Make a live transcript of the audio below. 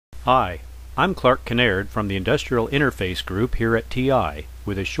Hi, I'm Clark Kinnaird from the Industrial Interface Group here at TI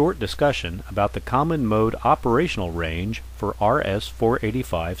with a short discussion about the common mode operational range for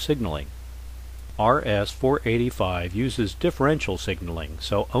RS-485 signaling. RS-485 uses differential signaling,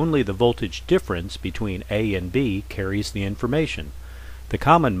 so only the voltage difference between A and B carries the information. The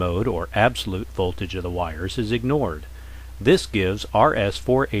common mode or absolute voltage of the wires is ignored. This gives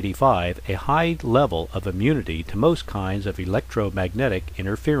RS-485 a high level of immunity to most kinds of electromagnetic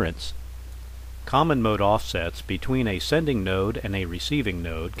interference. Common mode offsets between a sending node and a receiving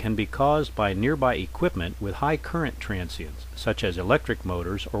node can be caused by nearby equipment with high current transients, such as electric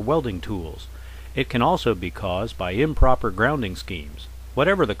motors or welding tools. It can also be caused by improper grounding schemes.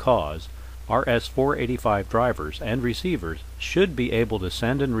 Whatever the cause, RS-485 drivers and receivers should be able to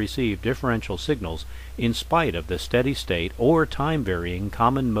send and receive differential signals in spite of the steady state or time-varying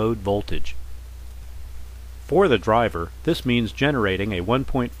common mode voltage. For the driver, this means generating a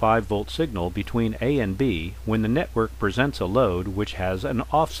 1.5 volt signal between A and B when the network presents a load which has an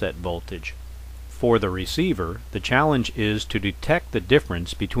offset voltage. For the receiver, the challenge is to detect the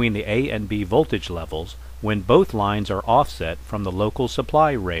difference between the A and B voltage levels when both lines are offset from the local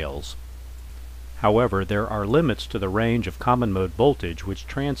supply rails. However, there are limits to the range of common mode voltage which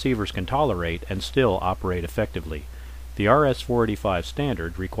transceivers can tolerate and still operate effectively. The RS-485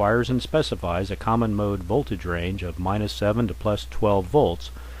 standard requires and specifies a common mode voltage range of -7 to +12 volts,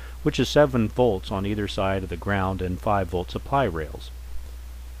 which is 7 volts on either side of the ground and 5 volt supply rails.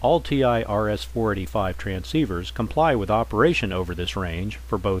 All TI RS-485 transceivers comply with operation over this range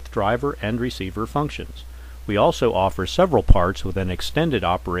for both driver and receiver functions. We also offer several parts with an extended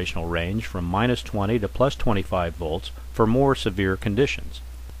operational range from -20 to +25 volts for more severe conditions.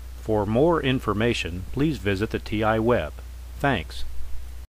 For more information, please visit the TI web. Thanks.